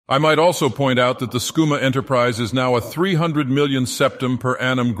I might also point out that the Skooma enterprise is now a 300 million septum per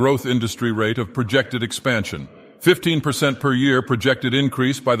annum growth industry rate of projected expansion. 15% per year projected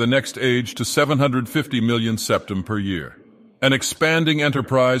increase by the next age to 750 million septum per year. An expanding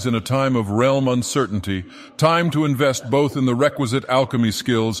enterprise in a time of realm uncertainty, time to invest both in the requisite alchemy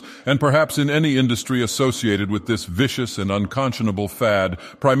skills and perhaps in any industry associated with this vicious and unconscionable fad,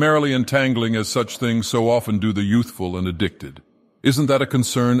 primarily entangling as such things so often do the youthful and addicted. Isn't that a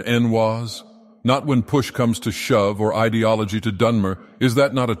concern, Enwaz? Not when push comes to shove or ideology to Dunmer, is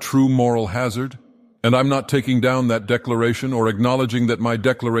that not a true moral hazard? And I'm not taking down that declaration or acknowledging that my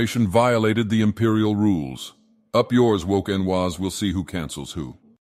declaration violated the imperial rules. Up yours, woke Enwaz, we'll see who cancels who.